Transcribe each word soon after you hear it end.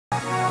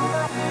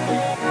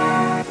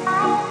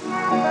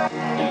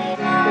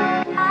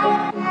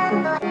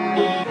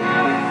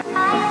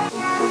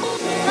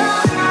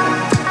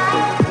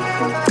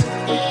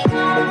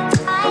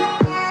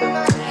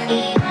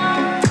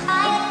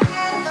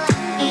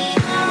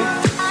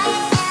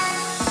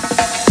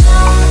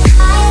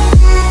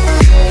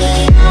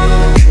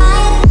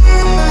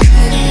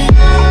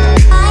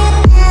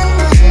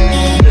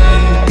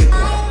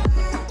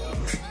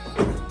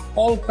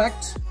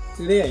Packed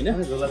today हैन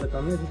झोला त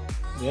कमै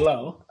झोला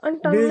हो अनि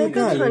टन्नै त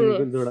छ नि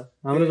जोडा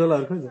हाम्रो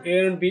झोलाहरु खोइ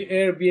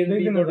Air BNB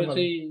बाट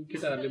चाहिँ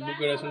केटाहरुले बुक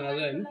गरेका छन् आज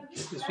हैन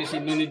specially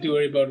no need to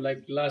worry about like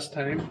last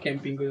time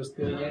camping को जस्तो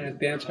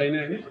त्यहाँ छैन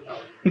हैन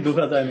दुःख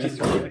छ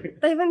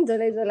तै पनि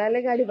झोलाले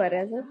गाडी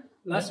भरेछ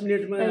लास्ट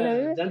मिनेटमा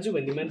जान्छु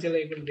भन्ने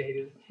मान्छेलाई पनि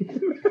देखाइदिनु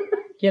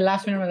के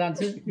लास्ट मिनेटमा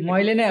जान्छु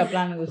मैले नै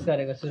प्लान उस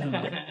गरेको छु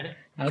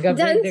हल्का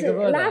ब्रेक दिएको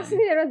भयो लास्ट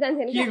मिनेटमा जान्छ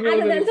नि आज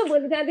जान्छ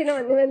भोलि जादिन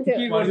भन्ने मान्छे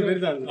के गर्नु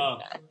फेरि जान्छ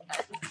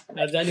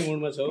आज जाने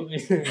मुडमा छौ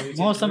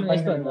मौसम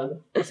यस्तो हुन्छ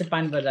त्यसै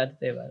पानी पर्छ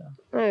त्यही भएर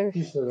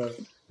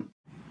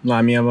ल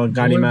हामी अब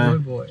गाडीमा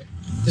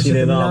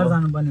सिधै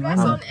जानु पर्ने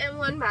भयो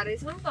M1 भारै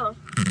छ नि त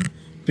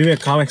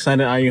Vivek, how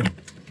excited are you?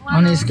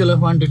 On a scale of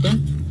 1 to 10?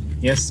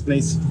 Yes,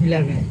 please.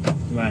 11.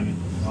 11.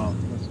 Wow,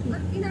 that's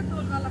good.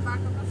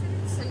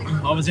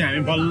 अब चाहिँ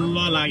हामी बल्ल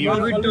लाग्यो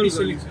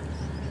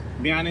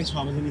बिहानै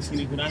 6 बजे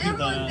निस्किने कुरा थियो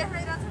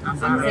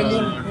तर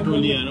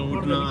टोलीहरू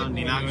उठ्न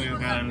ढिला गएको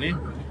कारणले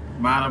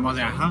 12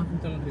 बजे आहा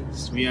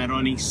we are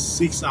running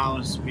 6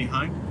 hours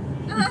behind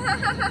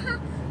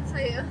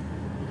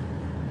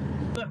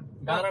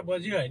 12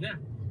 बज्यो हैन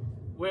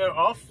we are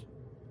off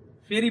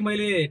फेरि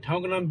मैले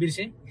ठाउँको नाम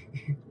बिर्से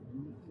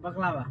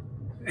बक्लावा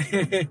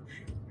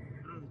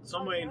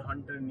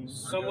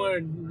somewhere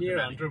near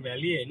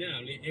Huntervalley हैन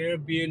हामीले Air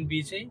BNB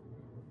चाहिँ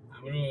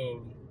हाम्रो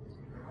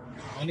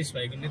अनिश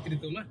भाइको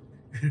नेतृत्वमा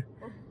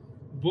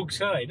बुक छ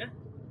हैन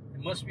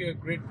must be a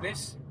great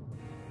place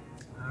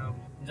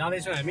जाँदै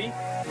छौं हामी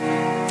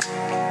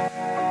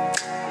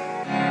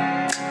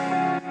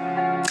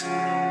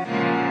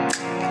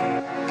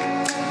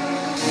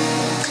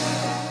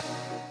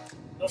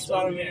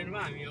 10-12 मिनेटमा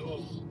हामी अब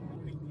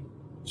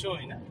छौं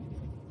हैन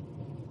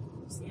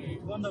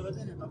बन्द भयो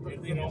नि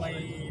हेर्दै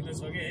रमाइलो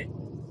छ के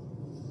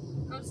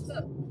कस्तो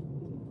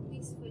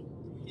पिसफुल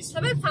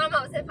सबै फार्म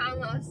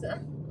हाउस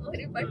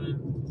वरिपरि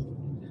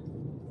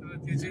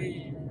त्यो चाहिँ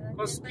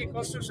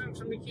कन्स्ट्रक्सन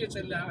सम्म के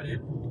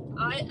चलिरहेको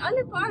हैन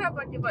अलि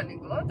परपट्टि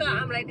भनेको हो त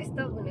हामीलाई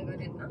त्यस्तो हुने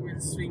गरेन विल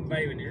स्विङ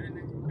बाइ भने हैन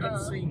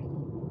स्विङ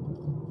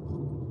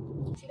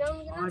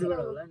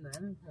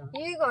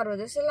यही घर हो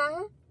जस्तो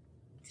लाग्यो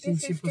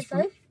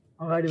 365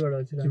 अगाडिबाट हो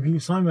तिमी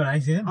समयमा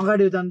आइसक्यो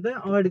अगाडि जानु त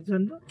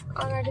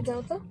अगाडि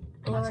जाऊ त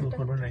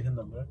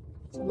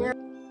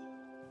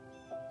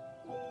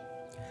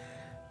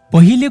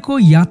पहिलेको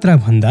यात्रा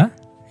भन्दा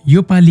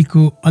यो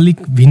पालिको अलिक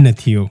भिन्न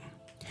थियो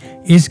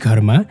यस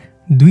घरमा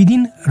 2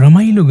 दिन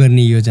रमाइलो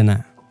गर्ने योजना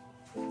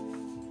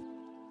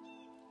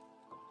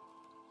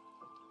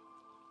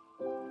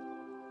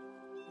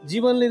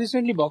जीवनले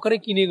रिसेन्टली भर्खरै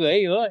किनेको है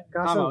यो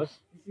फार्म हाउस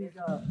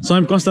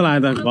समय कस्तो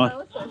लाग्यो त घर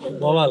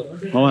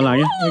बवाल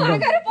लाग्यो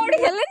एकदम पौडी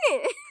खेल्ने नि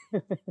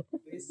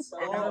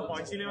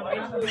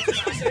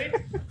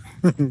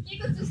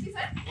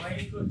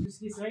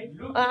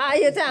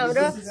यो चाहिँ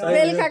हाम्रो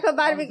बेलुकाको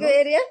बार्बिक्यू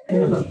एरिया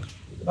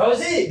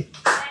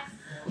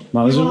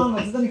भाउजू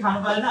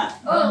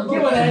के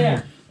बनाए यहाँ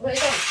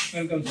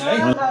वेलकम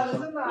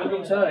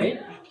छ है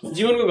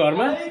जीवनको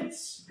घरमा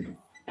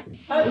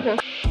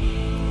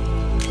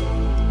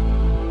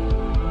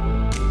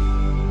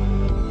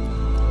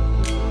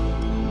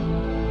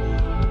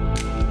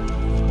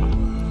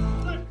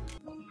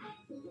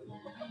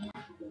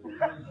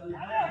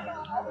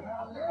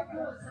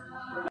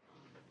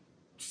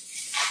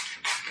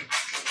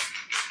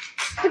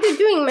What are you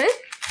doing, man?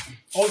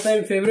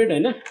 All-time favorite, है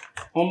ना?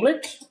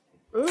 Omelette.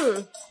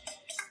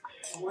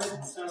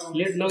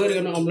 Late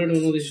नगरिकन omelette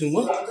बनाउँदैछु म.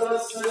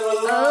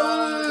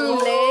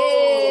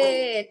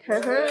 Omelette.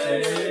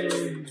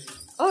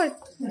 Oh,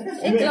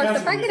 एक ग्लास त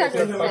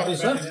पाकिराख्नु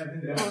छ.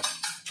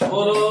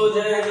 बोलो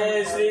जय जय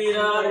श्री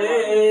राधे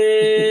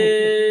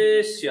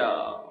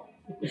श्याम.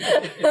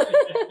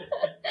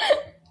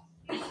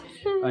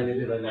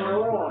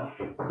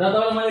 दादा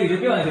मैले हिजो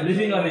के भनेको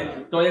ब्रिफिङ गर्ने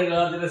टोयलेट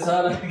गर्दिन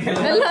सर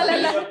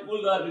पुल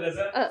गर्दिन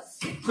सर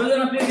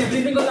सोजना प्लिज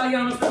ब्रिफिङको लागि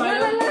आउनुस् त भाइ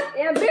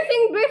यहाँ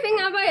ब्रिफिङ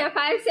अब यहाँ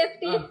फायर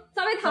सेफ्टी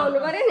सबै थाहा हुनु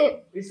पर्यो नि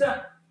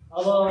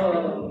अब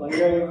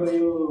भइरहेको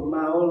यो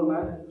माहौलमा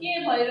के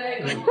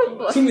भइरहेको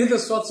तिमीले त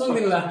सत्सङ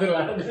दिन लाग्दैन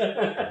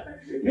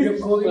यो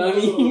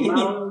हामी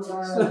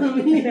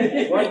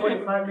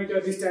 1.5 मिटर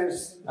डिस्टेन्स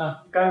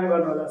कायम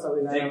गर्नु होला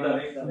सबैलाई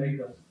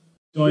एकदम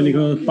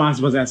अहिलेको 5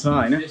 बजे छ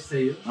हैन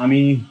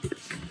हामी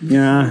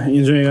यहाँ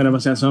इन्जोय गरेर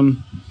बसेका छौं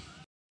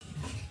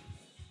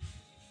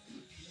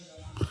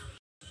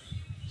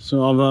सो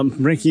अब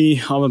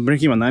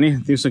ब्रेकी भन्दा नि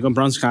दिउँसोको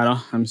ब्रन्च खाएर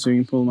हामी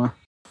स्विमिङ पुलमा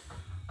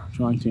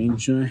ट्राइङ टु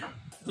इन्जोय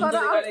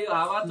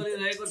हावा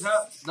चलिरहेको छ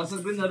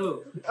दर्शकवृन्दहरु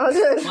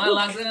मलाई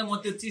लाग्दैन म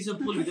त्यो चिसो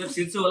पुल भित्र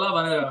छिर्छु होला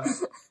भनेर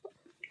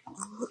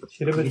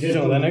छिरेपछि चिसो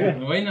हुँदैन के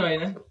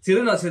होइन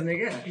छिर्दै नछिर्ने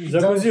के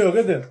जकुजी हो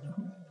के त्यो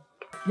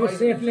यो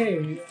सेफले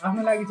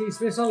आफ्नो लागि चाहिँ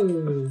स्पेशल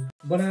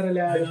बनाएर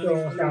ल्याएको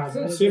अवस्था छ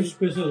सेफ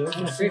स्पेशल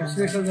हो सेफ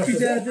स्पेशल जस्तो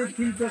चाहिँ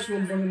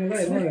 3+1 बनाउनु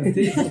भयो हैन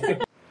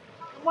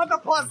म त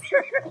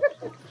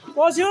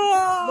पस्यो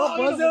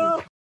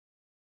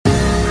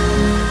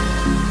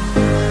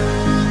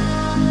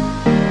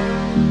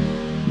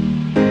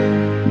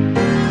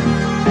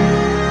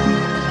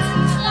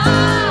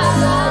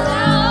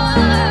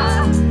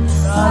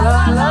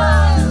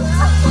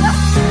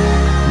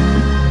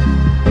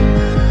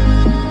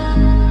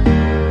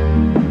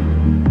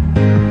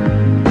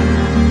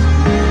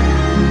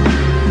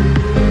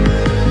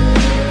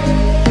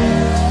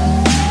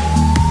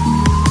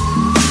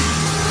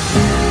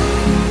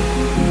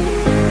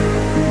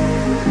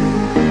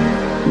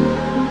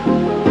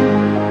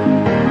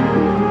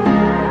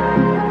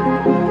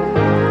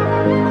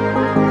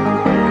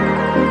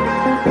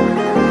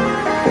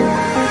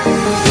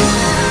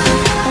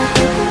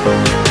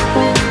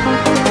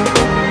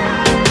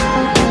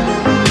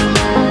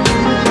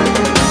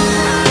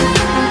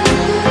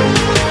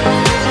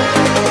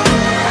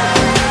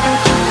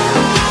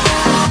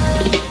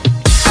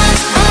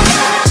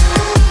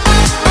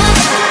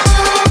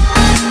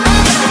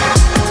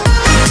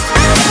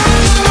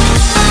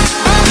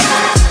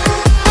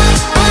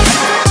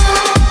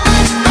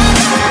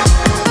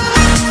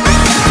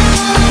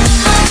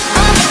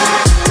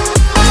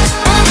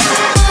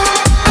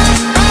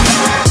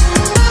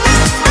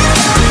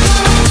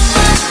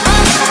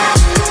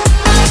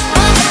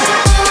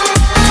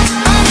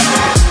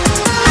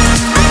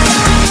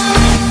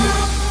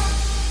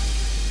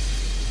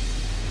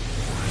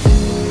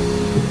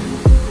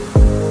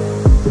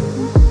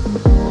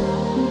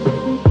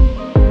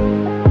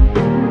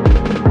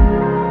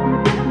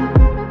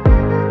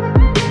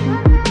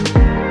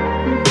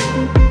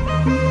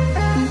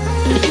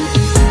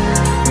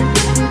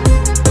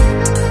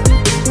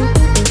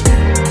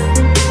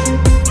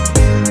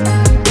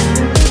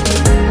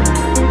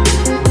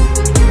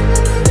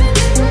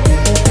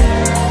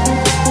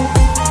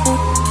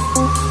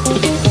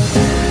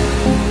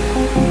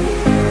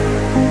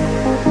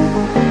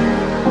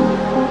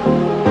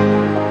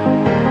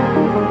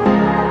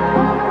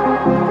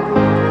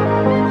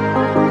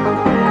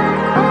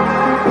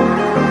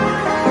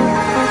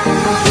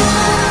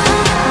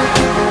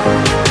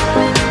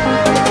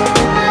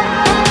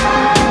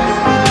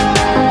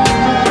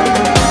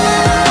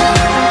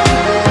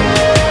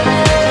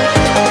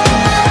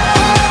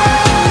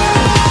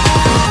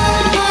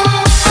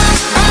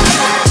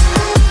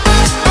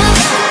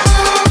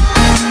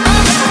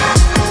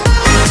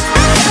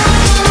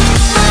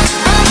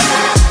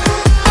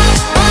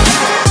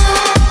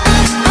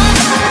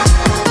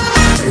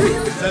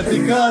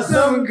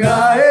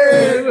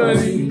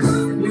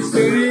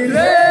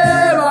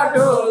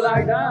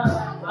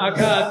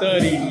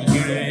खातरी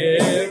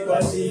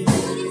हिँडेपछि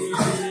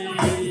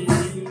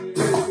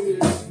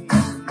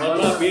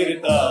मलाई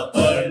फिर्ता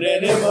पर्ने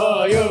नै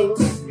भयो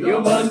यो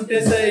मन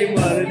त्यसै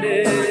मर्ने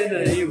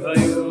नै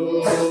भयो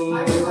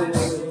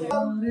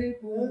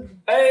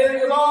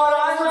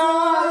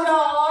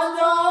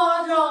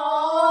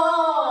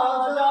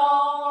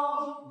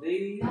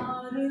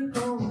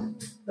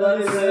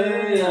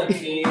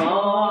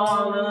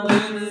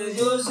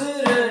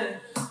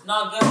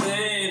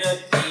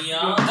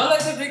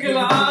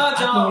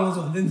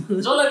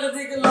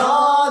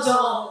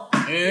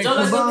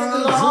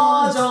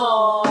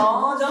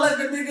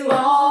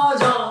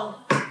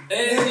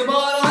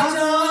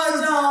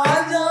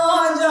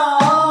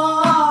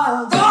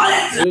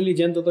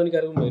ज्यान त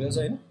कार्यक्रम भइरहेछ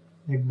होइन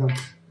एकदम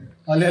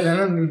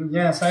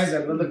यहाँ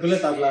साइजहरुको त ठुलै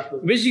ताप लाग्छ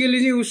बेसिकली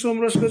चाहिँ उस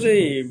सोमरसको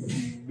चाहिँ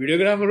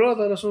भिडियोग्राफर हो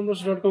तर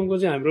somros.com को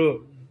चाहिँ हाम्रो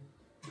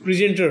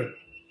प्रेजेन्टर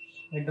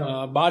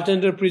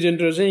बारटेन्डर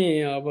प्रेजेन्टर चाहिँ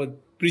अब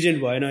प्रेजेन्ट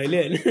भएन अहिले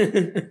होइन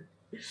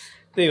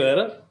त्यही भएर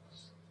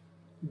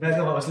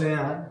ब्याकअप हाउसले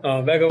यहाँ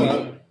ब्याकअप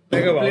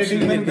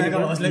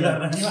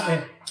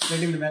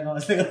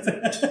हाउसले गर्छ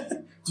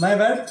माई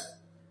ब्याड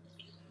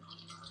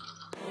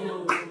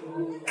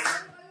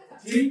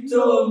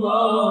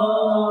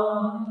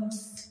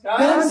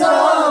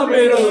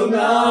मेरो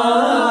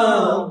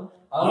नाम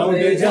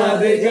आउँदै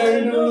जाँदै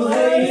गर्नु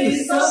है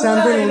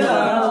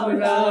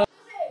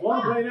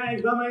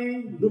एकदमै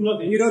दुब्लो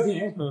हिरो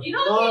थिए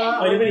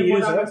अहिले पनि हिरो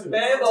छ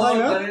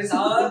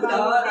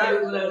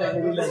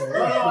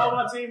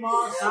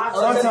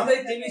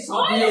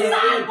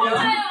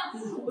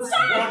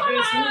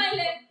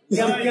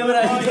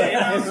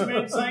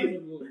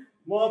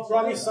म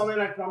प्रमिस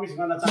सबैलाई प्रमिस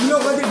गर्न चाहन्छु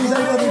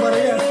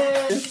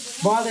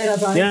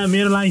यहाँ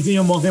मेरो लागि चाहिँ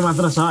यो मकै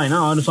मात्र छ होइन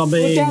अरू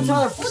सबै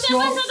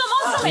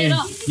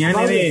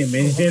यहाँनिर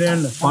भेजिटेरियन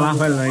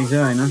फलाफल रहेछ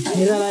होइन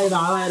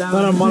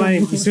तर मलाई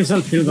स्पेसल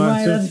फिल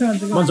गर्छु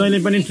म जहिले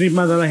पनि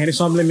ट्रिपमा जाँदाखेरि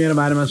सबले मेरो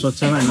बारेमा सोध्छ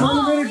होइन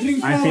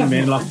आई फिल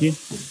भेरी लकी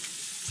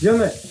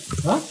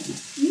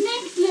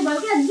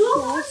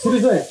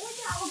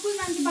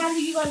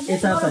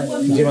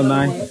जीवन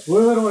दाई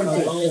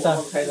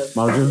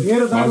भाउजू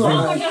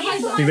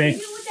विवेक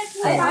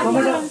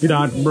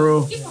Virat bro,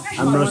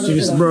 I'm no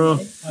serious bro,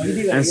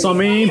 and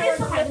Samir,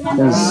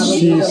 and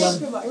she's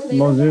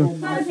Mozu.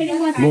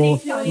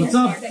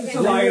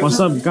 What's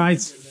up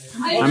guys?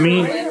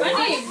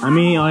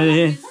 हामी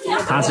अहिले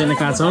थाहा छैन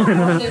कहाँ छौँ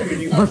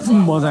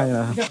मजा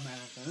आयो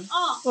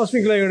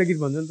अस्मिको लागि एउटा गीत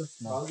भन्छ नि त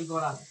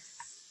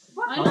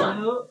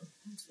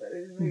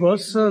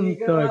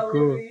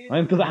बसन्तको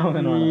होइन त्यो त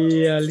आउँदैन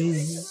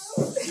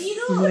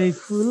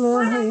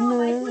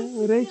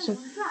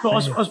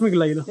अस्मिको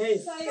लागि ल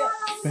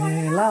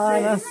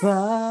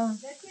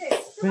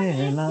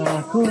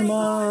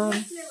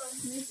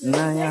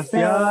नयाँ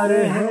प्यार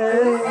है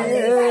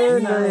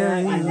नयाँ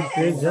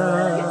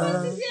इंतजार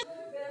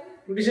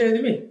उठिसक्यो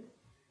तिमी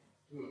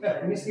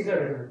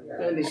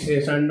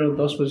साढे 9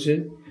 10 बजे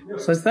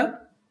सस्ता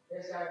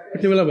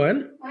उठ्ने बेला भएन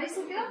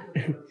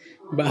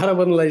 12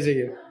 बज्न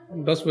लागिसक्यो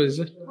 10 बजे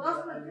चाहिँ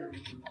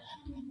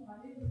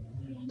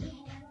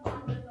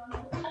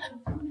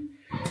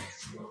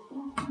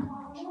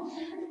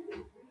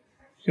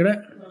केटा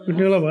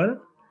उठ्ने बेला भएन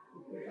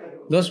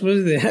 10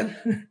 बजे त यार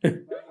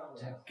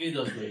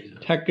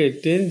ठ्याक्कै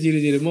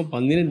 10:00 म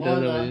भन्दिनँ नि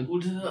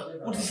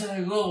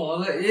उठिसकेको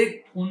होला एक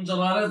फोन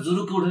चलाएर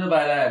जुरुक्क उठेर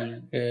बाहिर आयो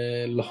ए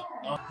ल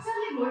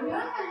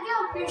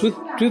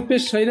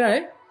टुथपेस्ट छैन है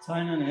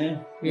छैन नि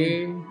ए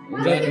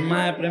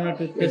माया प्रेम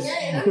टुथपेस्ट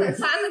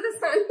सानो त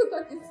सानो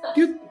कति छ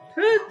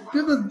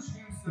त्यो त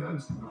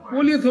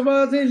पोलियो थोपा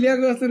चाहिँ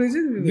ल्याएको जस्तो रहेछ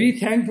नि बी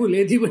थ्याङ्कफुल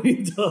यति पनि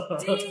छ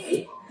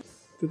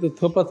त्यो त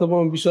थोपामा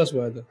विश्वास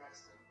भयो त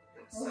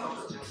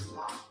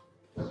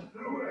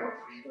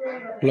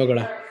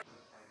लगडा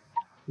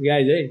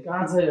गाइज है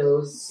कहाँ छ यो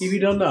TV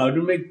done how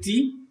to make tea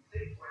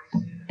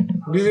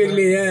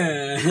विवेकले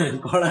यहाँ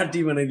कडा टी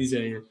बनाइदिन्छ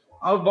यहाँ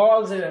अब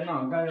बल चाहिँ हैन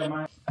गाईमा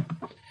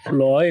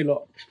ल है ल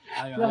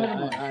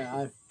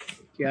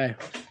के आयो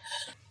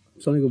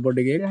समीको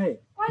बर्थडे केक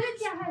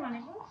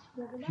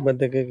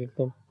बर्थडे केक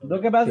एकदम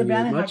दोकेबाज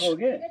बिहानै खाएको हो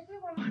के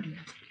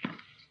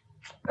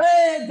ए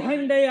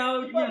झन्डै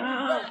आउट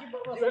यहाँ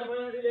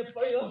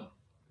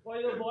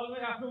पहिलो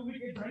बलमै आफ्नो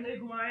विकेट झन्डै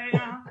घुमाए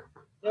यहाँ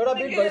एउटा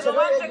बिट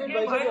भइसक्यो एक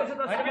बिट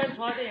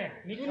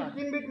भइसक्यो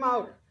तीन बिटमा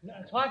आउट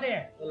छ दे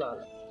ल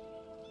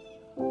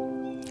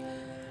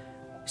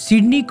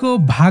सिडनीको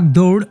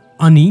भागदौड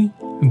अनि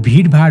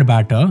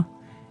भिडभाडबाट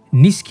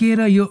निस्किएर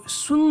यो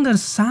सुन्दर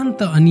शान्त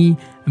अनि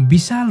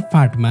विशाल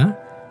फाँटमा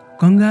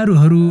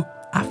कङ्गारुहरू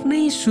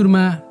आफ्नै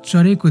सुरमा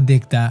चरेको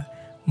देख्दा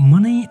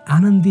मनै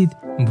आनन्दित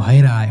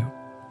भएर आयो।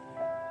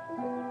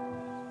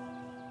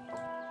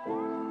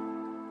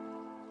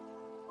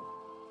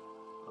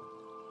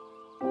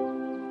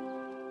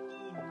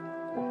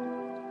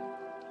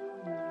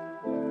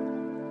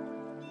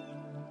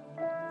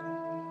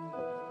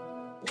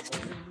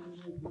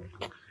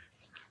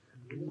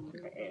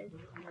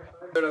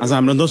 आज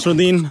हाम्रो दोस्रो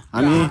दिन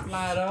हामी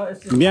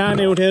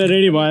बिहानै उठेर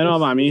रेडी भएर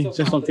अब हामी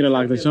चेस्टकतिर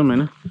लाग्दैछौँ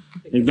होइन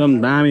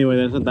एकदम दामी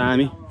वेदर छ,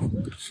 दामी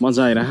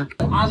मजा आइरहेको।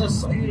 आज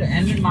सही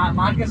ह्यान्डमेड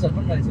मार्केट्सहरु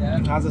पनि रहेछ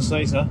यार। आज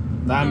सही छ,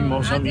 दामी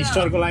मौसम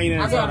स्टोरको लागि नै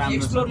आज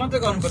एक्सप्लोर मात्रै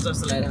गर्नुपर्छ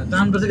जस्तो लागिरहेको।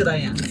 जानुपर्छ के त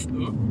यहाँ?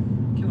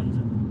 के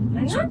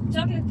भन्छ?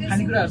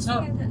 खानेकुराहरू छ?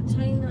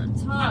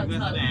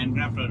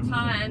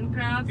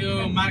 त्यो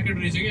मार्केट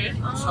रहेछ कि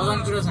सजान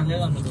कुरा छ लिएर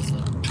जानुपर्छ।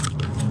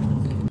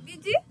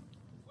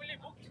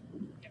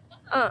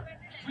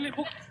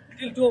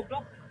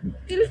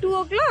 Till 2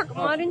 o'clock?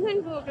 Morning and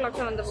 2 o'clock.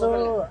 So,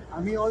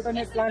 हामी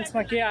alternate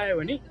plans-मा के आयो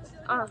भने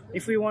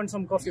if we want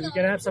some coffee, we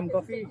can have some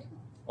coffee.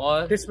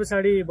 त्यस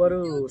पछाडि बरु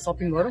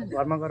सपिङ गरौँ,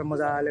 घरमा गएर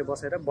मजाले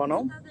बसेर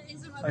बनाऊ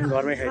अनि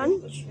घरमै खाइदिउँ।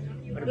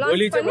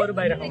 भोलि चाहिँ बरु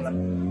बाहिर खाउँला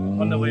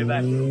on the way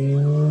back.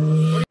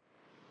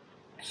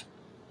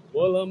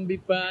 कोलम्बी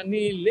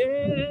पानीले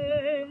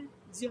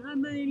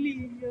जानै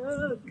लियो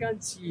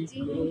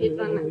कान्छीको,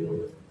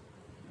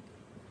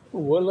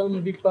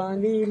 कोलम्बी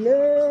पानीले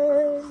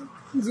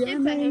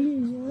जानै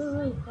लियो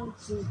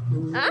कान्छीको।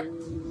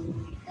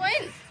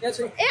 कोइन?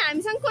 ए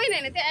हामीसँग कोइन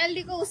हैन, त्यो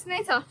एलडी को उस नै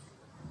छ।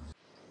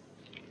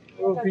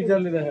 ओ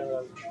पिजरले देखायो।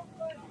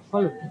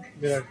 हेलो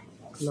विराट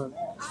ल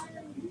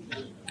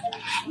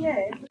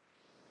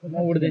म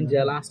उड्दिन्छ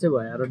यार, लास्टै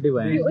भयो, रड्डी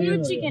भयो। यो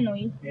चिकन हो।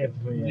 यो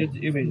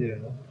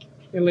भेजिरहेको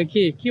यसलाई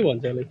के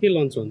भन्छ, यसलाई के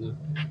लन्च भन्छ?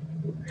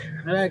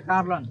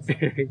 Car lunch.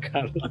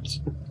 Car lunch,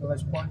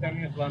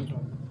 Spontaneous lunch.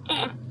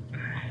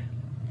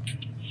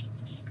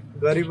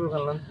 गरिबको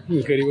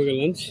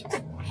लन्च।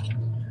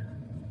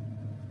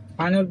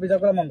 पानीको पिज्जा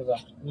पुरा मन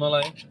पर्छ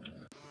मलाई।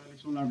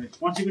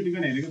 पछिको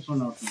टिकट हेरेको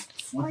सोल्ड आउट छ।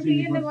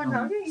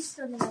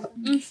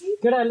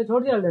 केटाहरूले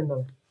छोडिदिइहाल्दैन त,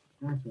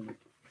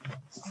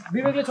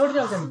 विवेकले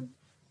छोडिदिइहाल्छ नि।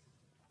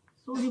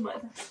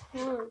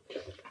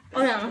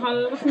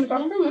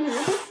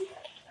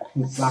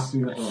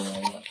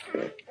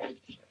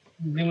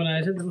 जिममा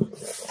आएछ नि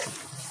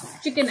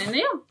चिकन हैन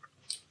यो?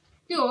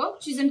 त्यो हो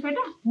चिजन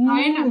फेटा?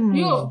 हैन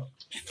यो।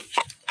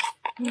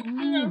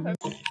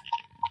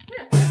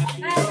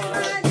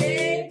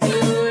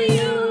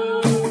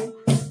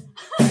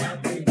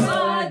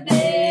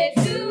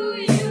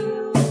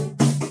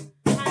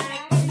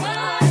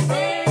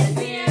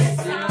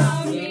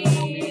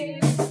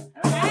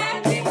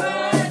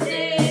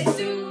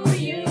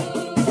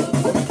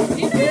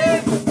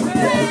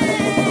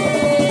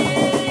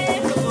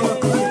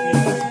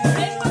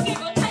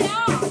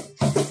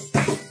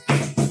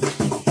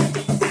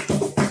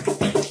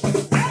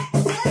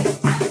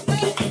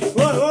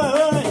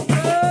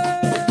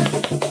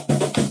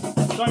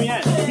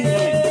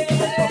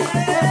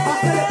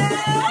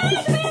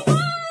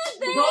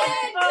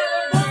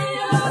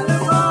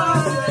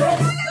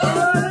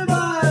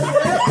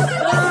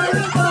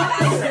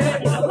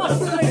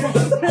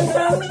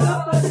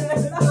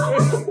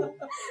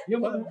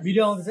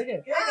 भिडियो आउँदैछ के?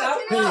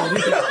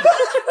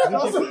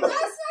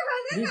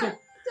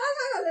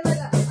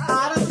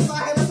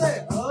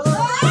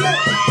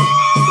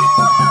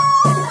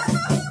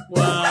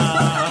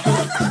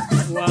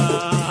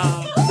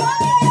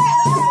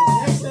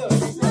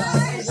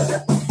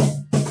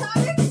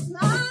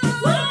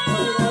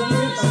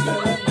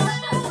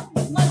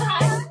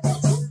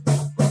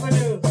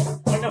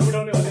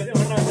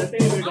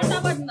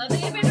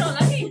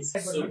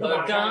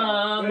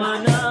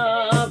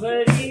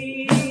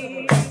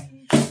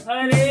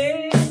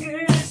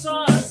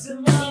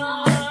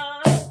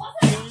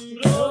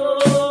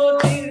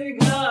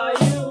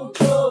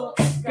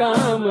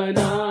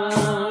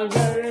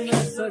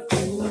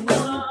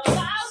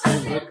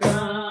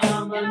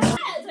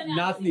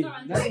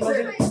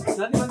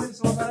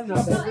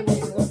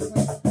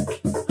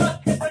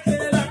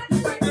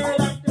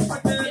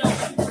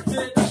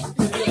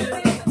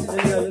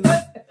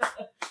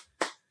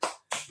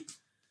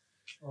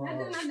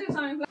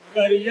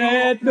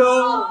 करिए तो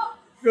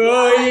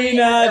कोई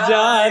ना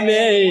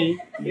जाने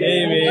ये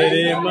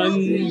मेरे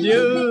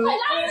मंजू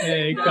है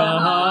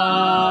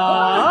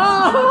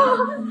कहाँ,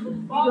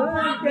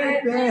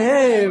 कहते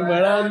हैं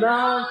बड़ा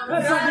नाम।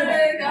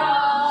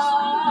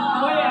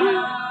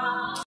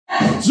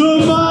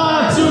 चुमा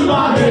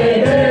चुमा दे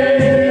दे,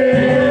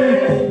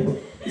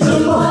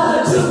 चुमा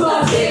चुमा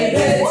दे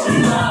दे,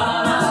 चुमा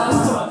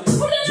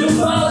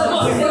चुमा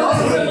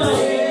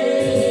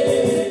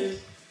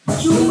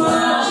चुमा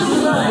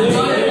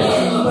चुमा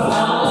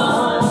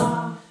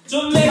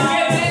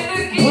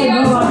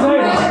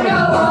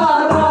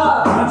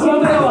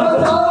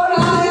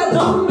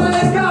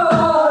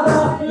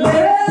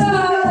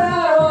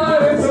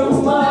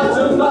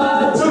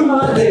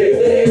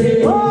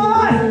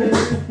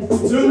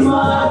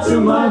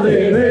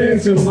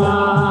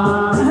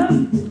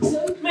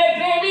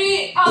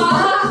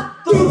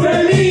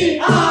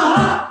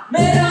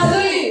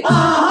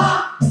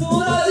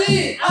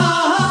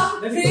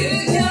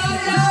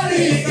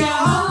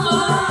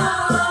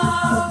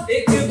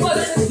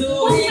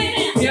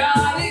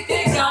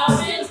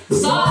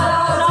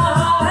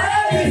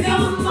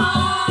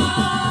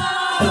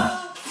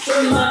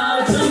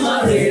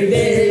they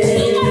they.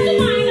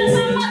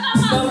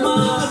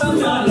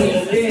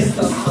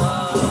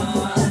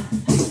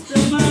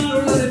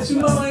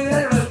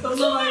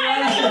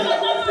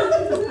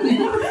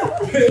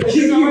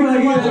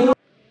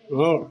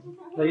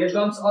 Here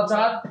comes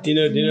achar.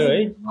 Dinner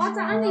है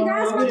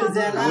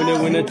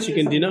winner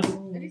chicken dinner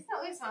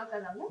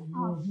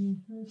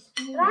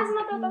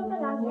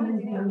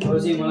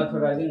मलाई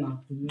थोड़ा राखिदिनु न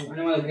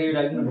अनि मलाई ग्रेभी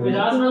राखिदिनु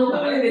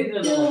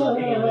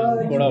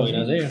बडा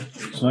भइरा चाहिँ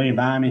सोही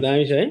दामी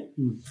दामी छ है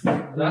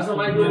रासमा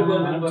माइक्रोवेभ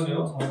गर्नुपर्ने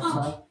हो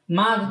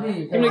माग्दी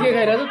तिमीले के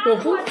खाइरहेको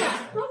tofu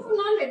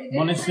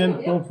Malaysian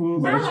tofu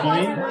veg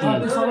curry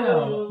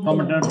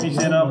टमाटर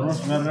पिसेर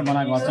रोस्ट गरेर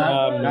बनाएको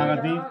अचार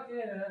कागती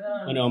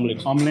अनि अमलेट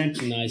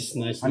नाइस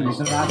अनि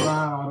भित्र रातमा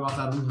अरू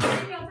अचार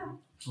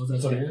पनि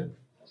छ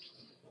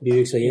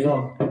विवेक छ यहाँ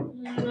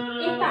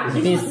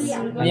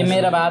ये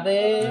मेरा बात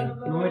है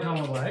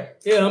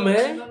ये हम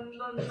है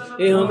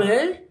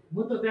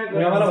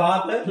हमारा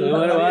भात है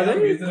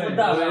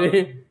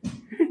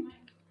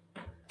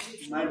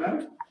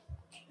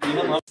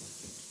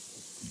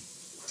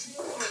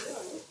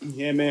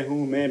ये मैं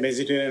हूँ मैं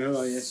वेजिटेरियन हूँ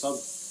और ये सब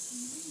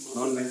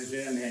नॉन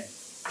वेजिटेरियन है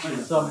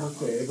सब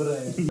मुझको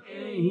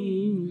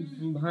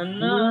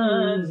भन्ना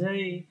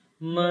झै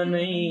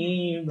मनै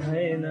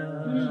भएन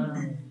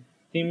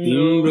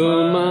तिम्रो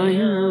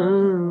माया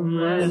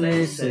मर्नै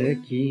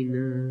सकिन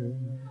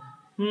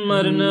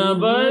मर्न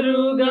बरु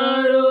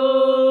गाह्रो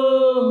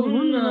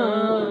हुन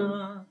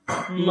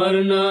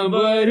मर्न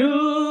बरु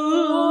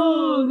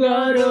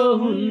गाह्रो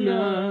हुन्न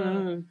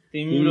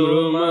तिम्रो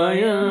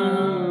माया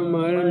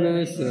मर्न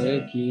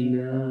सकिन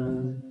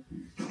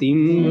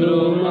तिम्रो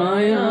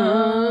माया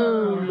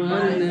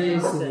मर्न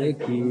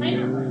सकिन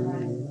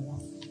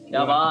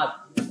क्या बात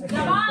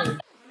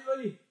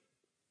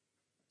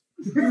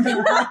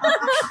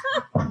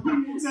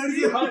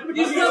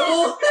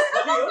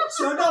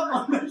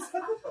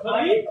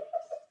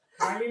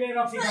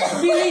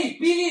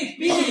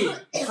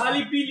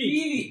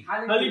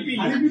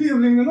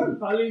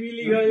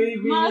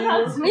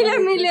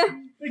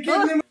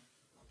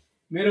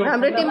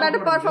हाम्रो टिमबाट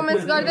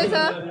परफर्मेन्स गर्दैछ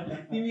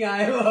तिमी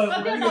आयो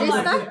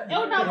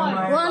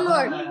one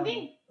word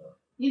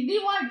Hindi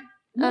word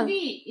movie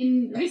in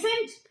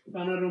recent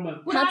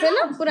थाहा छैन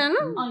पुरानो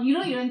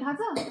हिरो हिरोइन थाहा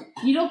छ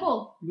हिरोको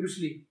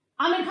ब्रुसली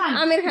आमिर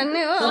खान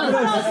नै हो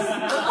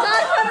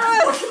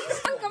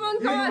कमान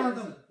कमान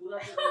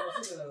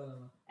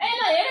ए ल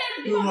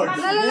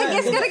हेरे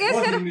गेस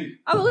गर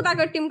अब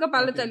उताको टिमको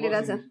पालो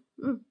चलिरहेछ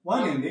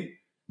one Hindi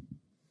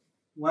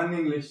one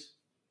English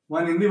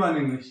one Hindi one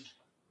English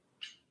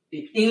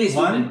English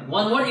one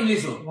word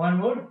English हो one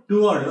word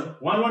two word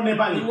one word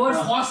Nepali two words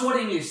first word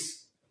English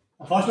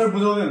first word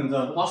बुझाउँदै हुन्छ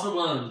first word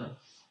बुझाउँदै हुन्छ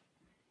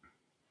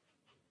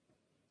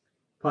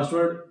first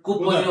word को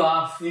पहिलो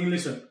हाफ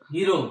English हो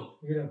hero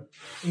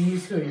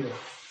English को hero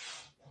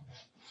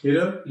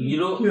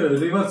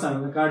reverse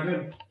हाल्नु cartoon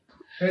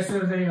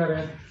Facebook चाहिँ गरे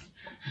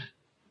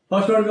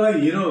फर्स्ट वर्ड को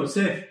hero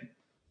safe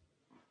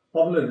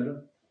popular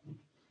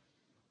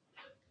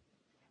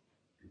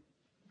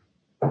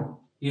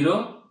hero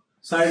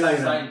side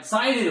line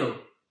side hero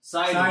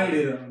side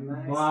hero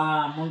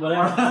वाह मन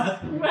गयो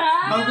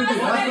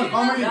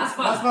कमेडी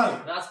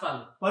राजपाल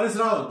परेश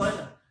रावल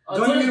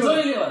जोनी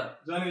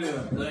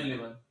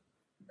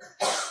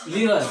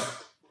लिवर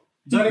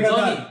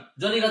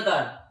जोनी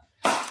गद्दार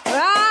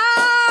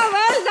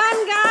well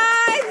done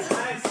guys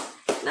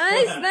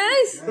nice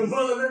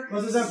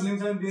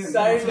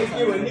side के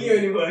भन्ने यो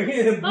नि भयो के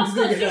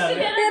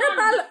तेरो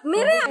ताल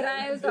मेरै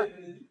आयो त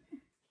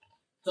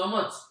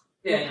चमच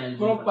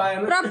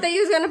प्रप त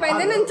युज गर्न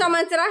पाइँदैन नि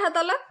चमच राख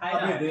तल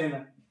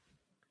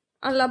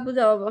अल्लाह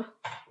बुझाओ अब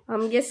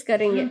हम गेस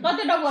करेंगे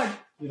कतिवटा वर्ड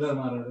इधर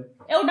मार रे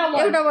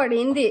एउटा वर्ड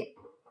हिन्दी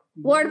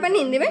वर्ड पनि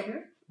हिन्दीमै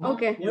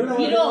ओके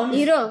हिरो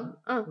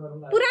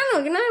पुरानो हो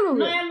कि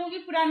नयाँ मुभी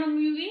पुरानो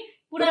मुभी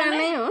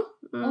पुरानै हो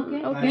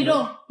ओके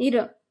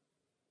हिरो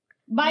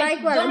बाइक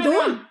वाला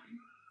धुम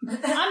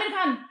आमिर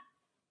खान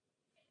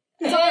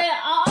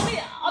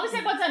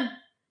अभिषेक बच्चन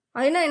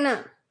हैन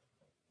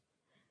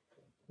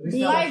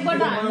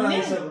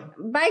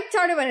बाइक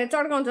चढ्यो भने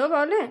चड्काउँछ हो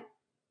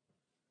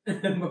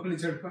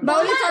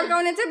बाउले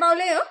चड्काउने चाहिँ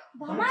बाउले हो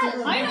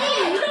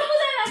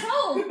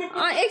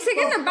एक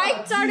सेकेन्ड न बाइक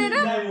चढेर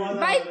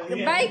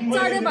बाइक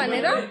चढ्यो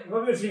भनेर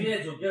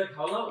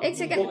एक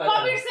सेकेन्ड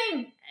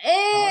ए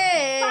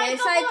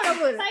शाहिद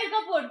कपुर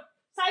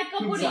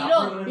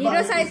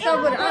हिरो शाहिद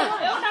कपुर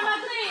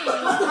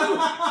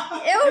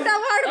एउटा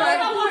वर्ड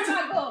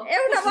भएको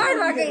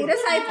हिरो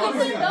शाहिद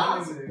कपुर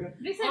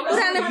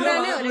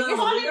पुरानो हो रे के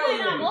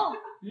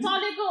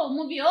चलेको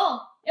मुभी हो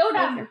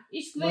एउटा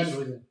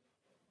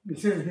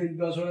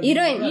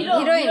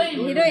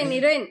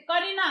हिरोइन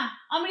करिना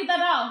अमृता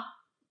राव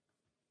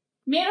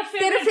मेरो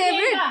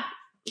फेभरेट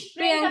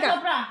प्रियंका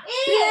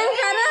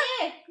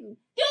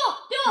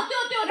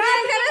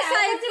र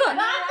शाहिदको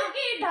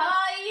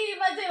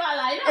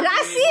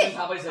राशि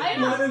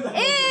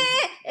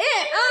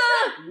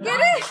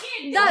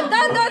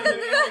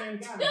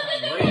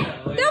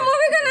त्यो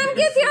मुभीको नाम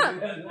के थियो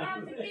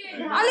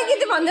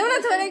अलिकति भन्देऊ न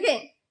छोरे के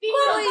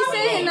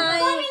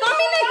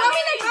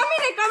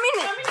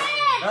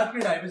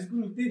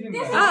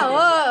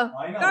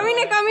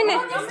कमिने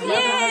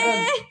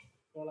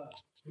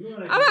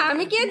अब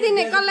हामी के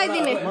दिने कसलाई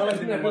दिने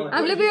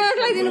हामीले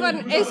विराटलाई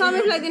दिनुपर्ने ए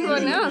समीरलाई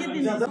दिनुपर्ने हो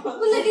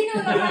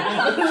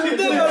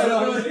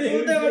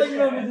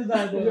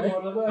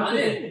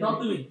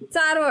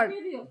चार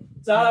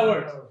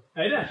वर्ड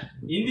हैन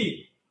हिन्दी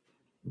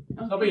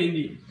सबै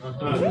Hindi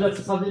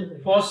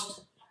first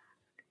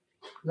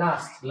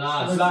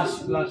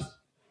last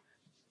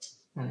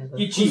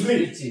किची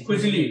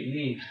खुसली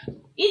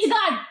is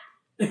God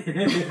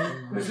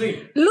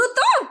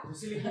लुतो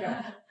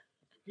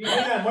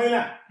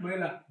महिला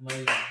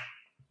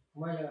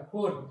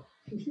फोर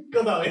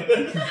कता हो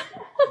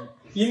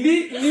हिन्दी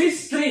इंग्लिश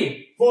 3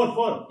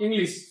 4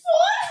 इंग्लिश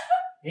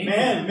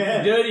मैन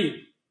डरी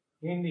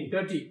हिन्दी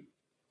 30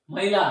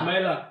 महिला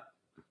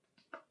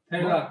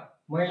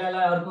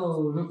महिलालाई अर्को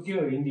रुख के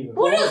हो हिन्दीमा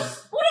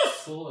पुरुष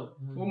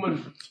वुमन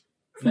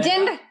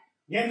जेन्डर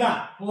गेन्दा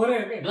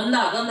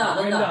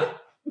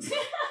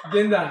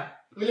गेन्दा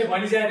उले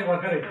भनिसकेको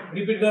भर्खरै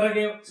रिपिट गरेर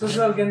के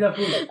सोशल गेन्दा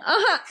फुल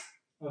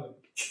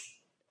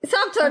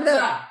सब छोड दो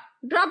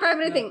ड्रप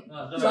एभ्रिथिङ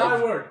चार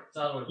वर्ड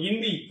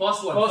हिन्दी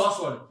फर्स्ट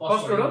वर्ड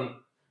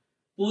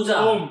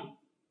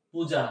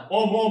पूजा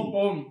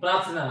ओम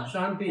प्रार्थना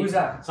शान्ति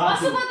पूजा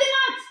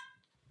पशुपतिनाथ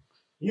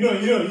हिरो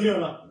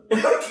ल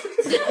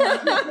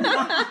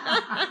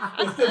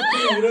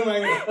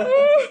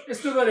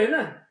यस्तो गरे हैन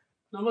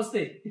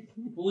नमस्ते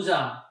पूजा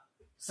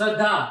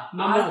श्रद्धा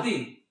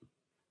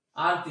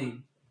आरती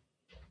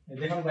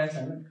देखाउनु पाएछ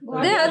हैन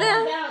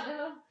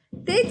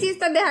त्यही चीज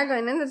त देखाएको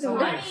हैन नि त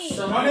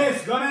तिमीले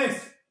गणेश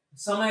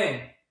समय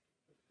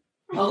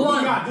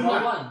भगवान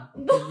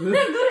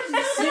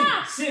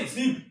शिव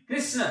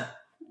कृष्ण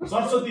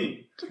सरस्वती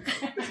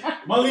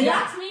मल्लिका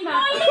लक्ष्मण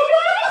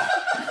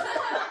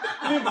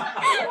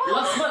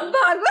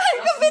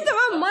भगवानको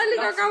बिचमा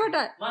मल्लिका कहाँबाट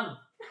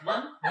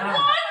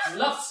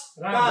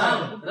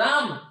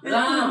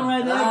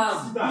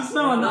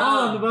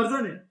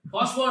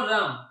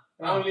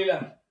राम लीला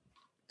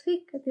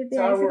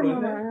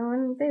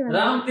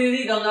राम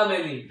तेरी गंगा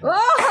मैली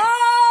ओहो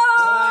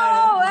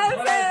वेल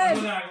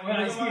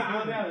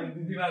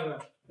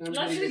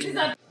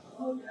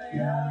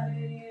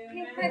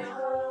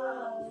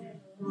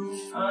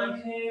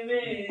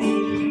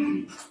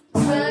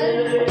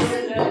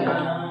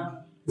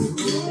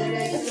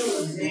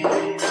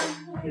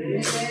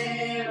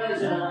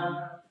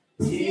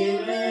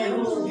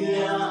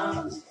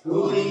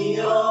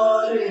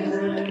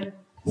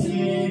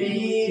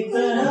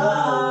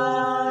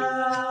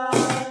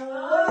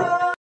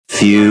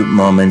Few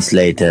moments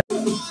later.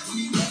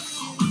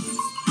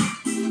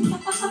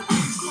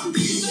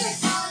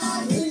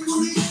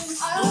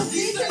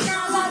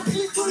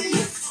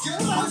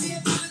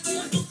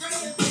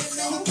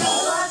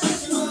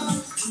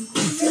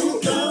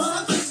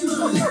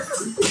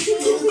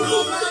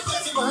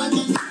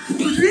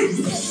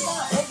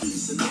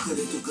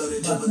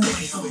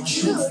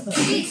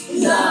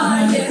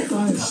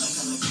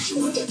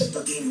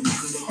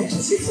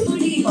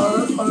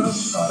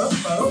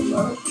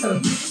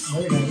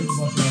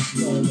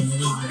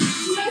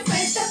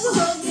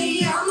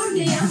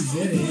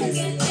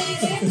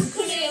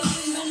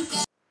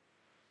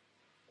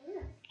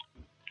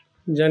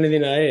 जाने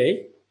दिन आए है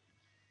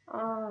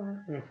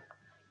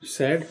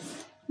sad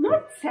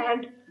not sad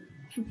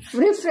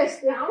refresh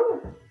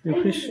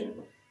refresh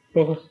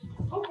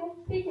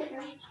okay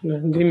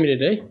 2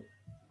 minute है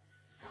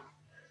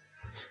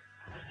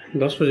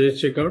 10 बजे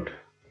चेकआउट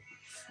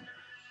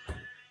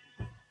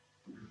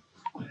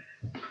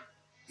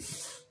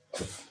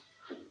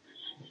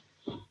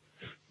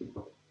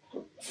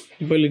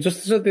पहिले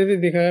जस्तो छ त्यतै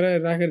देखाएर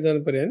राखेर जानु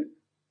पर्यो हैन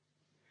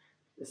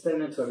यस्तै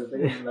नै छोडेर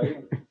लागि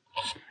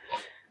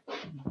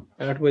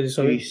 8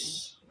 बजेसम्म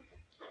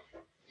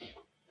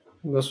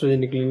 10 बजे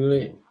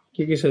निक्लिनुलाई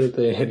के छ त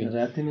तयारी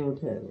राति नै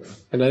उठे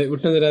राति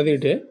उठ्न त राति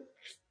उठे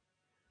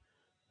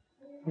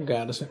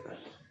गाह्रो छ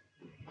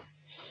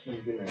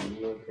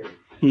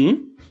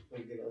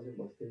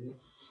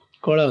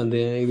कडा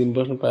हुन्थ्यो एक दिन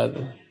बस्नु पाए त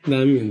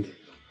दामी हुन्थ्यो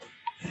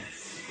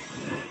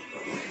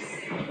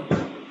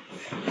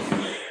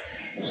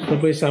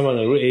सबै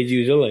सामानहरू एज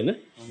युजल हैन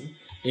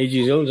एज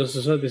युजल जस्तो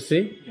छ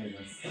त्यस्तै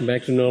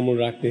ब्याक टु नर्मल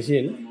राख्दैछु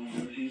हैन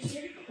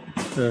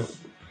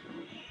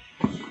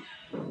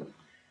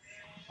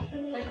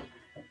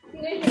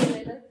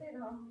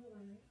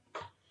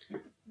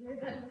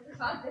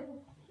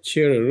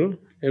चेयरहरू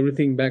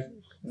एभ्रिथिङ ब्याक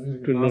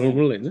टु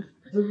नर्मल हैन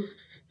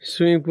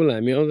स्विमिङ पुल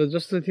हामी आउँदा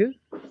जस्तो थियो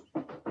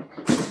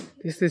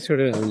त्यस्तै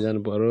छोडेर हामी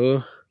जानु पर्यो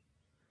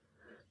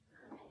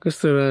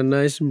कस्तो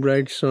नाइस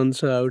ब्राइट सन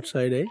छ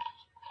आउटसाइड है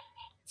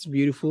इट्स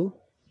ब्युटिफुल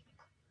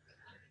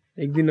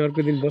एक दिन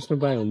अर्को दिन बस्न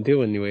पाए हुन्थ्यो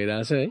भन्ने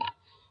भइरहेछ है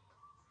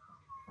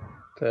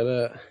तर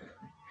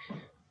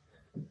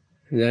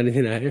जाने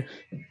दिन आयो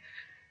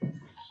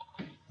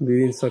 2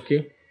 दिन सक्यो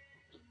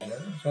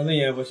सधैँ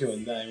यहाँ बस्यो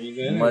भने त हामी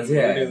मजे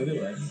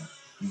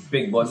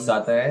बिग बॉस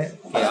चाहता है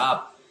कि आप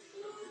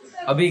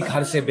अभी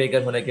घर से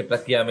बेघर होने की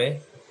प्रक्रिया में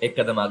एक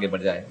कदम आगे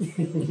बढ़ जाए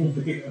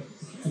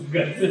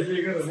घर से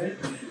बेघर होने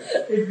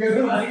एक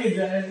कदम आगे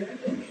जाए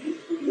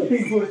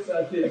बिग बॉस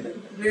चाहते हैं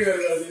बेघर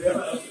कर दिया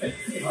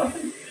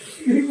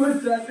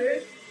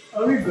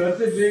अभी घर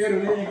से बेघर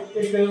होने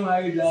एक कदम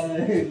आगे जा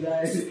रहे हैं।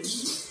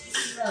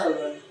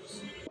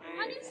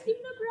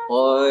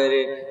 और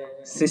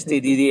सिस्टी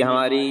दीदी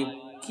हमारी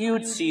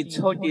क्यूट सी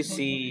छोटी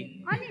सी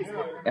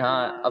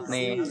यहाँ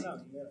अपने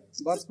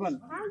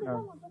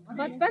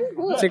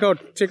check out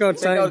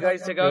time.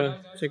 guys, check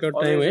out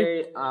time है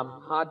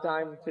hard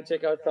time to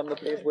check out from the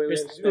place where we're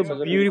यस्तो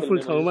beautiful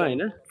ठाउँमा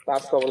हैन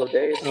past couple of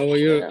days. अब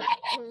यो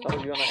Some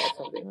of you wanna add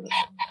something on it?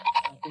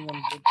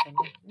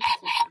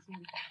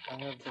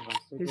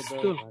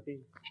 यस्तो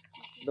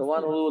The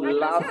one who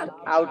laughed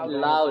out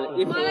loud.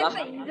 If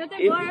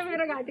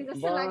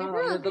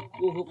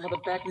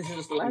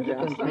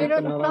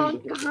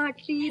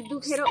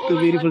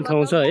beautiful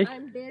ठाउँ छ है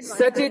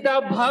सचिता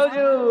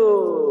भाउजू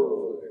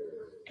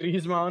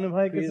क्रिजमा आउनु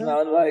भएको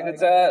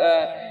छ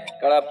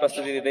कडा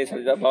प्रस्तुति दिँदै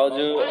सचिता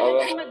भाउजू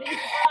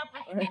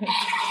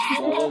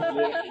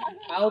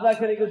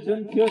आउँदाखेरिको जुन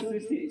थियो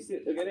सृष्टि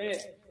के अरे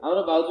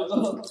हाम्रो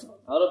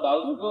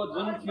भाउजूको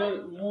जुन थियो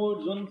मुड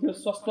जुन थियो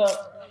स्वस्थ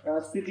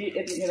स्थिति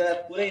यतिखेर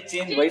पुरै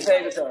चेन्ज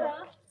भइसकेको छ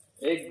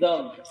एकदम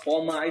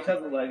फर्ममा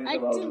आइसक्नु भएको छ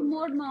भाउजू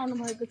मोडमा आउनु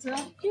भएको छ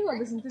के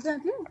गर्दैछ त्यो त्यहाँ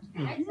थियो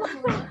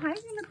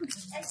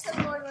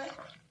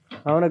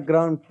हाम्रो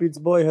ग्राउन्ड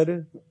पिचबोयहरू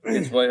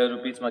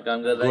पिचमा काम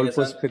गरिरहेका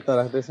छन् फिर्ता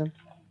राख्दैछन्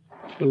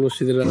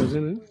सिधै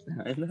राख्दैछन्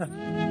हैन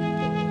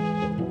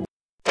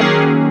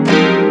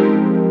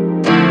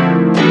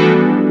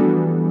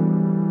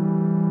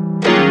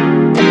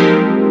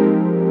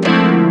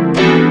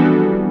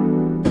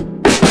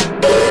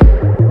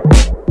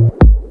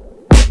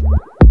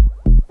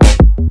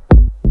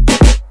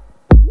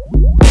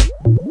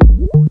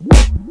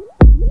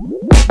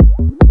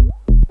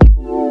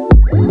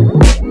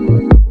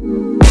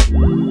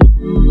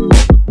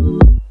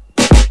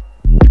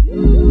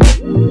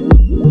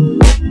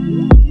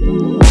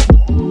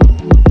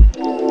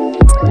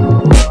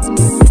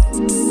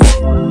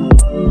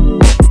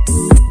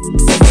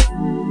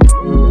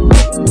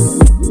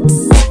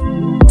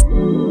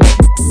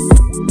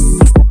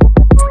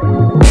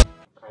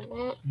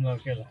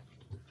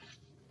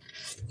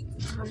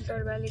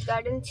हन्टरभ्याली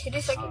गार्डन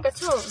छिरिसकेका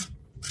छौँ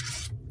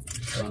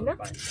हैन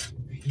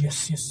यस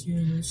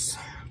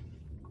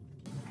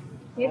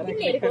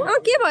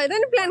के भयो त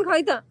नि प्लान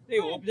खै त ए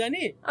होप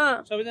जाने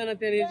सबैजना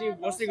त्यहाँनिर चाहिँ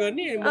बस्दै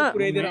गर्ने म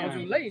पुर्याइदिएर आउँछु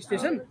उसलाई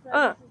स्टेसन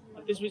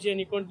त्यसपछि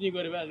अनि कन्टिन्यू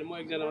गरे भए म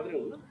एकजना मात्रै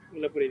हुन्न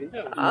उसलाई पुर्याइदिन्छु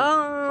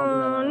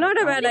not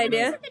a bad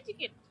idea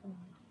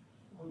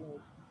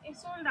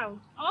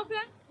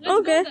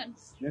okay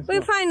we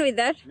fine with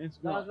that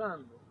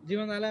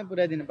जीवनलाई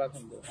पुर्याइदिनु पाएको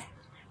हुन्छ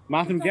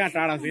बाथरुम क्या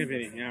टाढा छ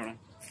फेरि यहाँबाट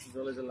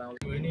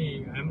अनि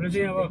हाम्रो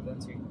चाहिँ अब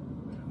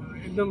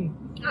एकदम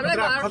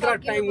खतरा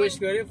टाइम वेस्ट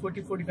गरे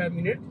 40-45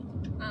 मिनट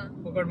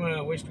पकडमा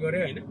वेस्ट गरे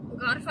हैन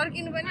घर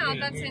फर्किनु पनि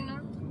हतार छैन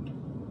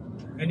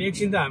अनि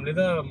एकछिन त हामीले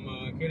त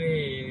के अरे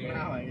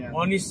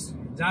अनिस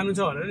जानु छ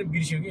भनेर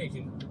बिर्स्यो कि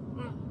एकछिन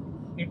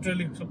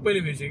लिटरली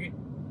सबैले बिर्स्यो कि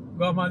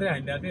गफ मात्रै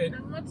हानिरहेको थियो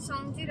म त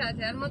सम्झिरहेको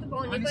थिएँ म त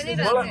भनि पनि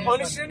रहेको थिएँ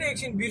अनिसले नै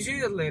एकछिन बिर्स्यो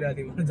जस्तो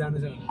लागिरहेको थियो जानु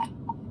छ भने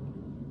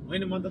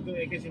होइन म त त्यो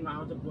एकैछिनमा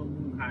आउँछ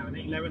घुम्नु खायो भने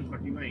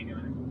 11:30 मा हिँड्यो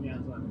भने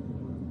घुमिहाल्छ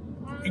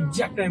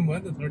एक्ज्याक्ट टाइम भयो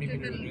त 30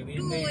 मिनेट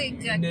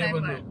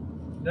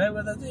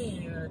ड्राइभर त चाहिँ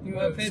त्यो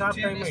साफ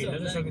टाइममा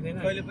हिँड्न सकिँदैन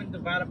कहिले पनि त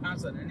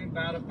 12:05 भने नि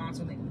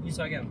 12:05 नै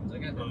हिँडिसकेको हुन्छ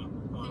क्या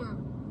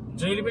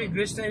जहिले पनि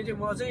ग्रेस टाइम चाहिँ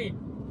म चाहिँ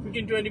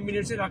 15-20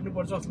 मिनट चाहिँ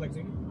राख्नुपर्छ जस्तो लाग्छ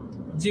कि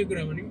जे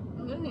कुरा पनि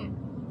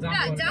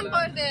जाम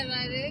पर्दैन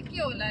रे के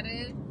होला रे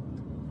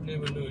नै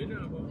भन्नु हैन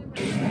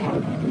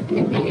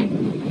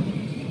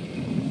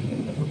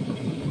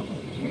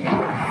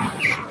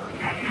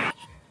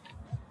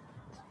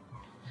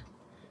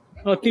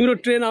अब तिम्रो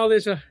ट्रेन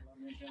आउँदैछ म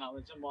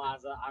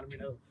आज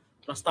आर्मीमा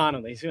प्रस्थान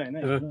हुँदैछु हैन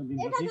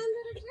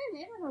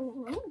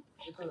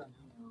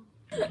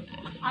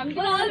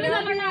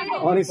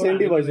अनि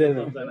सेन्डी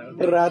भइसक्यो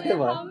रातै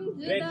भयो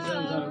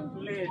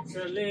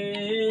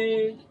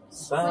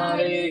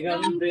सारे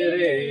गम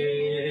तेरे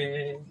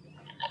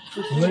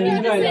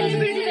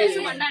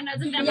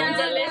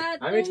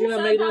हामी तिमीलाई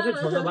मेगमा चाहिँ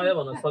छोड्न पायो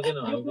भन्न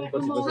सकेनौँ हामी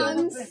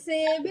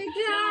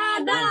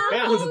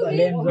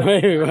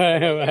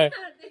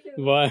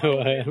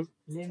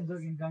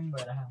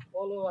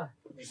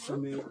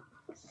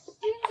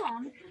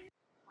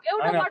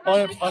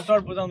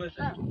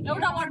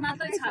एउटा वर्ड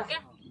मात्रै छ क्या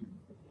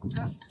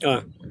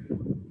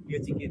यो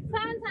चाहिँ के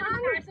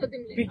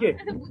पिके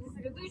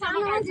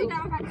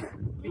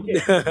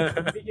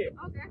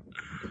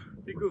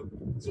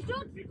छिटो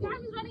टाइम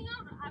इज रनिङ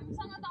आउट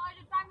हामीसँग त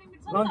अहिले टाइम लिमिट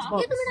छ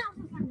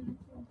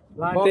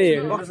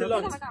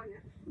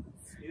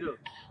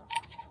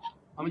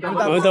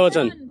अमिताभ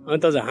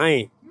बच्चन हाई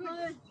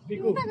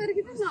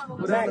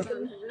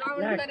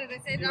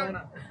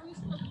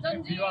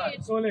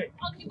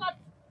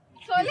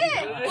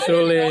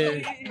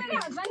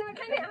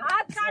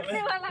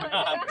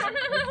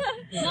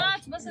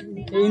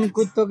इन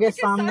कुत्तों के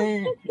सामने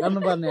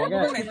गर्नुपर्ने हो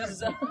क्या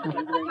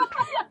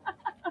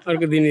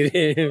अर्को दिन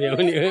रे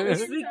भ्याउने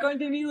स्ट्रिक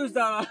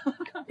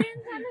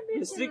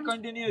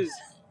कन्टिन्युज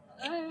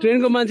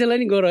ट्रेनको मान्छेलाई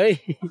नि गर है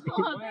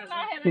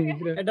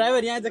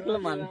ड्राइभर यहाँ चाहिँ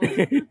मान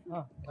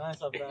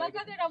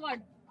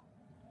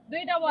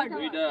दुईटा वर्ड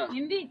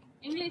हिन्दी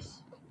इंग्लिश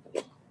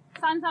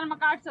सानसानमा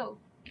काट्छौ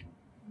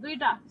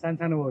दुईटा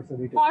सानो वर्ड छ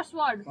दुईटा फर्स्ट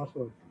वर्ड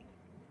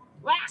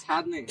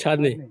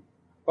छाड्ने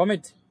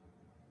कमिट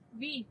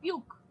बी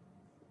प्युक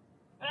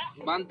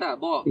बान्ता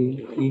ब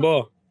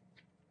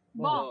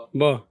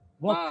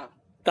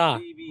ता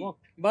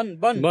बन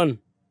बन बन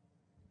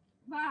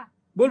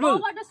बुलबुल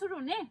बाट सुरु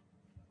हुने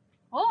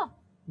हो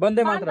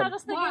बन्दै मात्र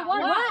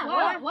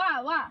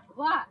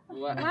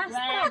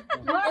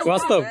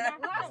वास्तव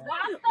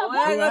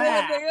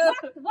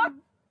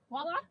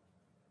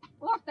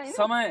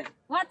समय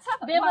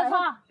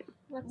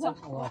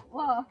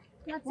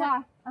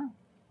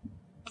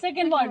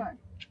सेकेन्ड वर्ड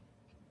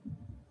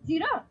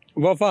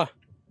वफा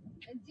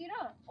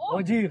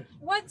वजीर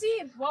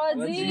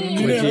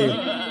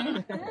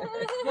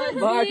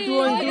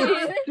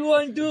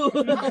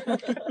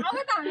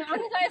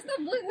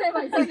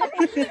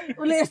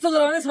उसले यस्तो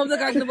गराउने शब्द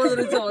काट्नु पर्दो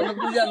रहेछ भनेर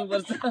बुझिहाल्नु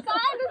पर्छ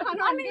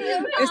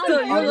यस्तो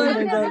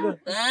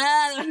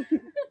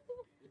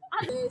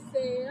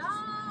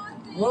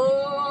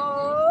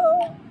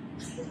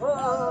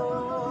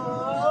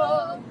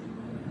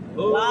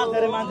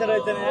मान्छे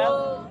रहेछ नि यार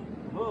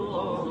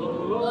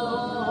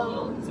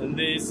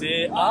संदेशे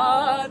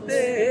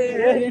आते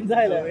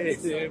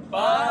संदेशे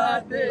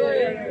पाते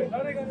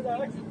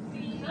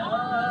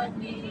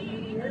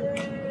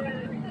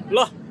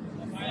ल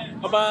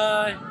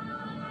बाय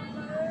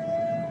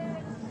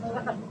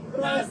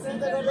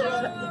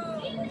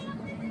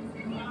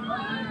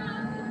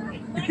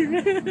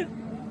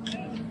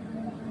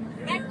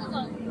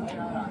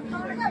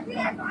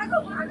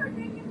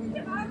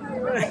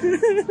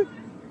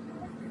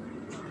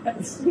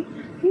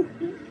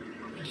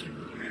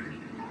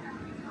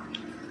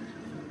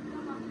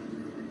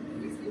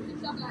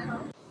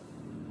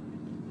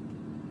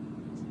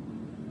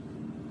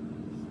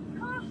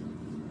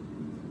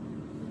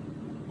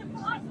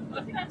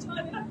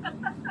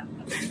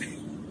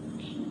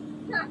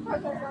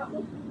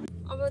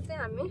अब चाहिँ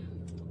हामी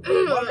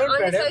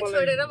अनिसाइड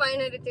छोडेर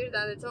वाइनरीतिर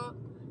जाँदैछौँ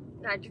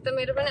घाँटी त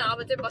मेरो पनि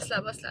अब चाहिँ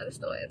बस्ला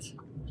जस्तो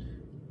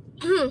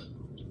भयो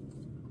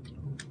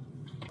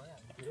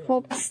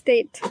होप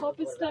स्टेट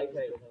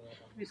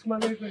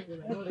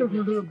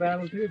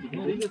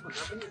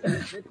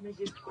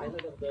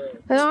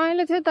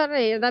रमाइलो थियो तर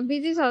हेर्दा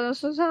बिजी छ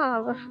जस्तो छ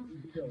अब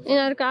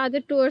यिनीहरूको आज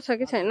टुर छ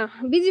कि छैन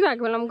बिजी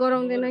भएको बेलामा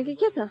गराउँदैन कि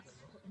के त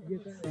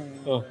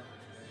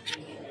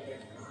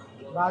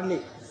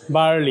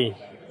बार्ली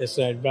यस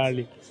राइट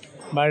बार्ली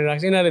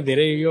राख्छ यिनीहरूले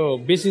धेरै यो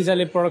बेसी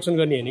हिसाबले प्रडक्सन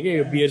गर्ने होइन कि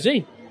यो बियर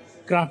चाहिँ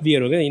क्राफ्ट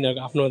बियर हो क्या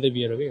यिनीहरूको आफ्नो मात्रै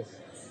बियर हो क्या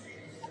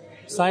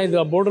सायद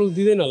बोटल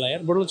दिँदैन होला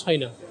यार बोटल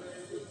छैन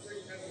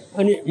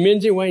अनि मेन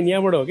चाहिँ वाइन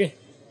यहाँबाट हो कि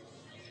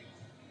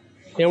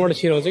यहाँबाट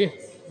छिराउँछ कि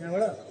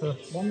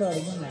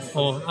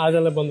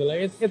आजलाई बन्द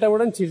लाग्यो यताबाट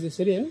पनि छिर्छ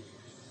यसरी होइन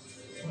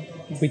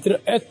भित्र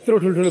यत्रो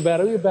ठुल्ठुलो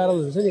ब्यारल यो ब्यारल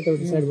हुन्छ नि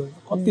यतापट्टि साइडमा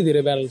कति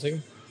धेरै ब्यारल छ कि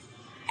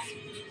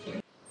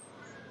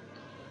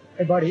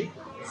बडी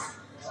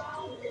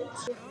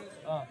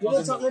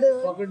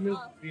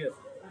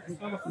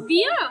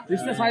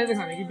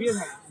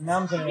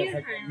नाम छ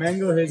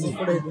म्याङ्गो हेज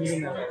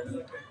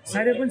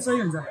साइडे पनि सही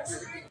हुन्छ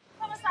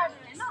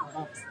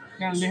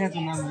त्यहाँ लेखेको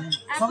नाम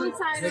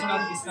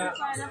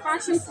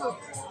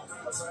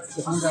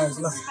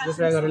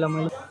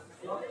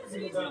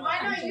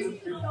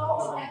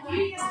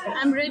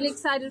I'm really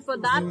excited for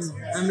that.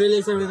 I'm really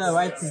excited with the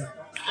white thing.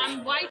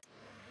 I'm white.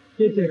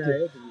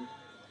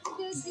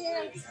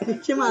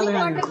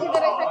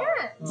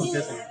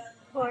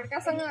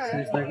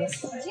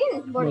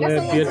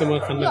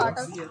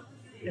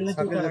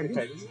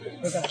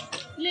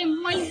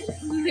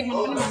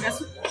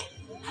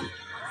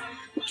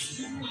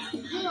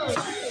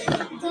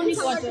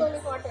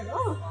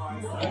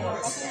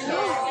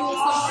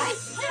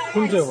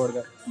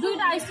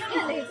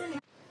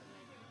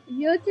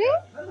 यो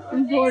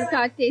चाहिँ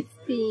vodka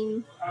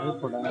testing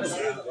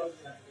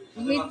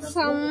with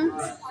some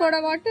soda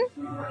water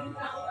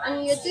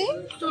and यो चाहिँ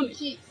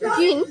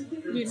gin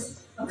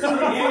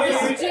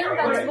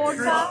that's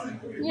vodka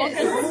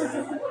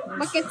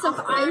buckets of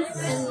ice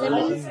and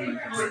lemons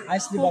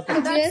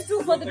That's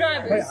true for the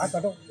drivers.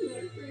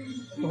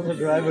 For the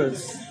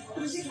drivers.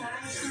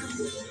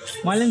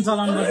 मैले पनि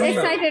चलाउनु पर्छ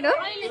excited हो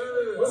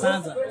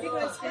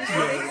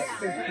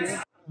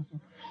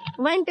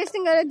wine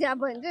testing गरेर ज्याब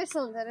भयो भने चाहिँ यस्तो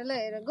हुन्छ अरे ल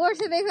हेर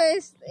गोर्से देखो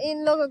in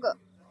लोगोको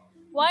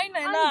Wine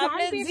and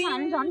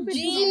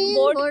gin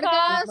vodka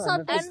sub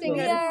testing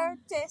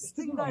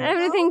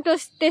everything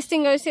testing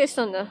गरेपछि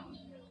यस्तो हुन्छ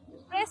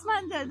प्रेस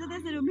मान्छेहरु चाहिँ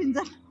त्यसरी उभिन्छ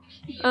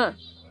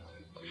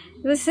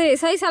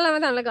सही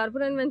सलामत हामीलाई घर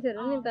पुऱ्याउने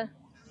मान्छेहरू नि त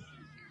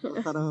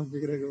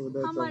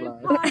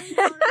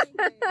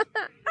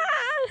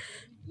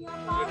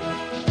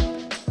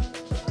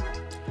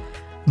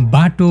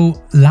बाटो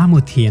लामो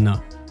थिएन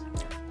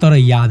तर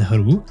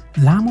यादहरू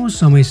लामो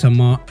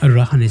समयसम्म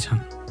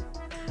रहनेछन्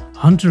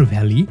हन्टर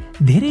भ्याली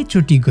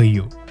धेरैचोटि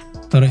गइयो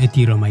तर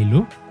यति रमाइलो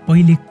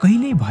पहिले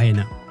कहिल्यै भएन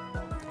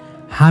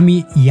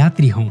हामी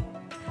यात्री हौँ,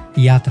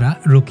 यात्रा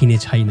रोकिने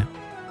छैन।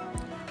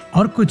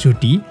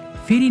 अर्कोचोटि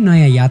फेरि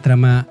नयाँ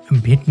यात्रामा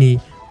भेट्ने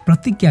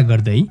प्रतिज्ञा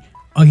गर्दै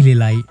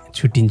अहिलेलाई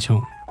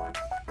छुट्टिन्छौँ।